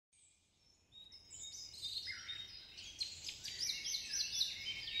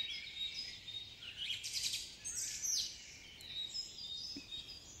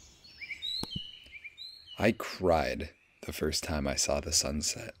I cried the first time I saw the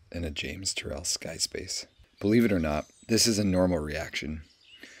sunset in a James Turrell skyspace. Believe it or not, this is a normal reaction.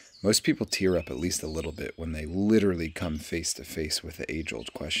 Most people tear up at least a little bit when they literally come face to face with the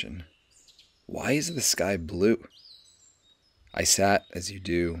age-old question, why is the sky blue? I sat, as you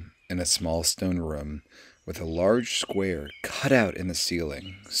do, in a small stone room with a large square cut out in the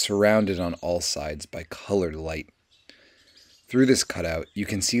ceiling, surrounded on all sides by colored light. Through this cutout, you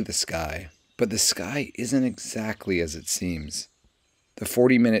can see the sky, but the sky isn't exactly as it seems. The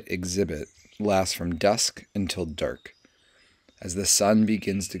 40-minute exhibit lasts from dusk until dark. As the sun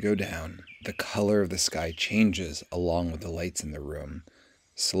begins to go down, the color of the sky changes along with the lights in the room,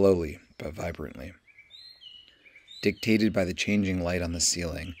 slowly but vibrantly. Dictated by the changing light on the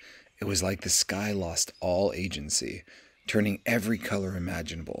ceiling, it was like the sky lost all agency, turning every color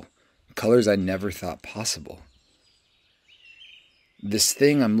imaginable, colors I never thought possible. This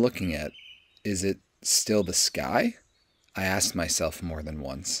thing I'm looking at, is it still the sky? I asked myself more than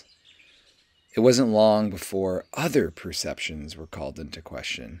once. It wasn't long before other perceptions were called into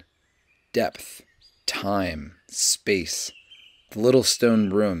question. Depth, time, space. The little stone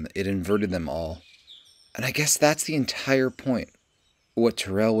room, it inverted them all. And I guess that's the entire point. What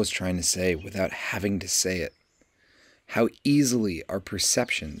Turrell was trying to say without having to say it. How easily our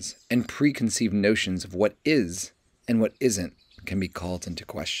perceptions and preconceived notions of what is and what isn't can be called into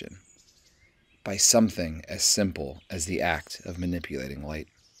question by something as simple as the act of manipulating light.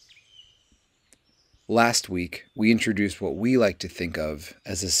 Last week, we introduced what we like to think of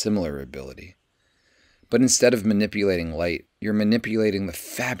as a similar ability. But instead of manipulating light, you're manipulating the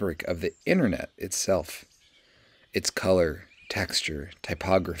fabric of the internet itself. Its color, texture,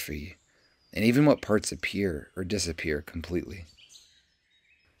 typography, and even what parts appear or disappear completely.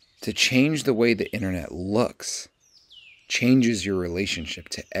 To change the way the internet looks changes your relationship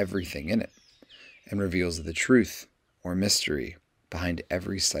to everything in it and reveals the truth or mystery behind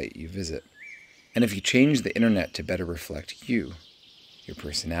every site you visit. And if you change the internet to better reflect you, your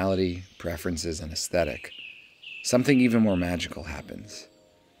personality, preferences, and aesthetic, something even more magical happens.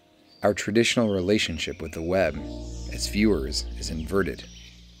 Our traditional relationship with the web as viewers is inverted.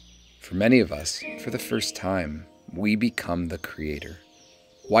 For many of us, for the first time, we become the creator.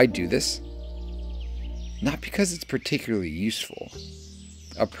 Why do this? Not because it's particularly useful.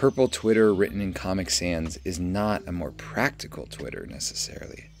 A purple Twitter written in Comic Sans is not a more practical Twitter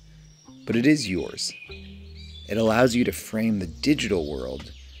necessarily, but it is yours. It allows you to frame the digital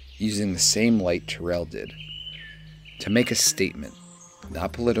world using the same light Turrell did, to make a statement,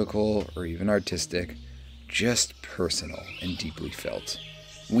 not political or even artistic, just personal and deeply felt.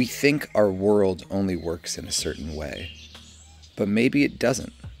 We think our world only works in a certain way, but maybe it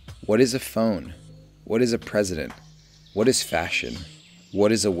doesn't. What is a phone? What is a president? What is fashion?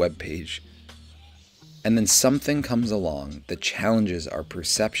 What is a web page? And then something comes along that challenges our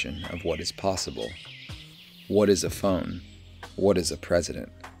perception of what is possible. What is a phone? What is a president?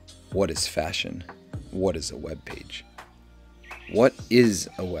 What is fashion? What is a web page? What is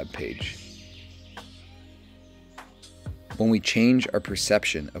a web page? When we change our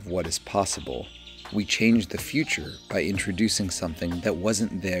perception of what is possible, we change the future by introducing something that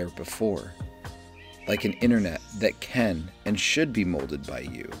wasn't there before. Like an internet that can and should be molded by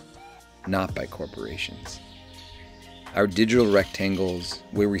you, not by corporations. Our digital rectangles,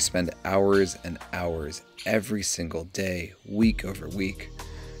 where we spend hours and hours every single day, week over week,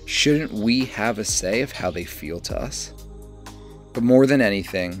 shouldn't we have a say of how they feel to us? But more than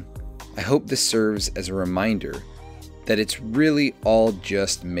anything, I hope this serves as a reminder that it's really all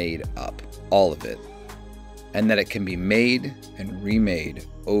just made up, all of it, and that it can be made and remade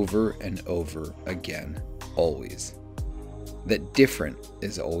over and over again, always. That different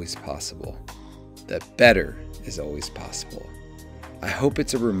is always possible. That better is always possible. I hope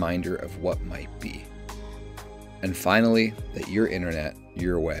it's a reminder of what might be. And finally, that your internet,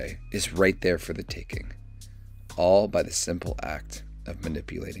 your way, is right there for the taking. All by the simple act of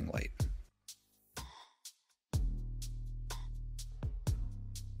manipulating light.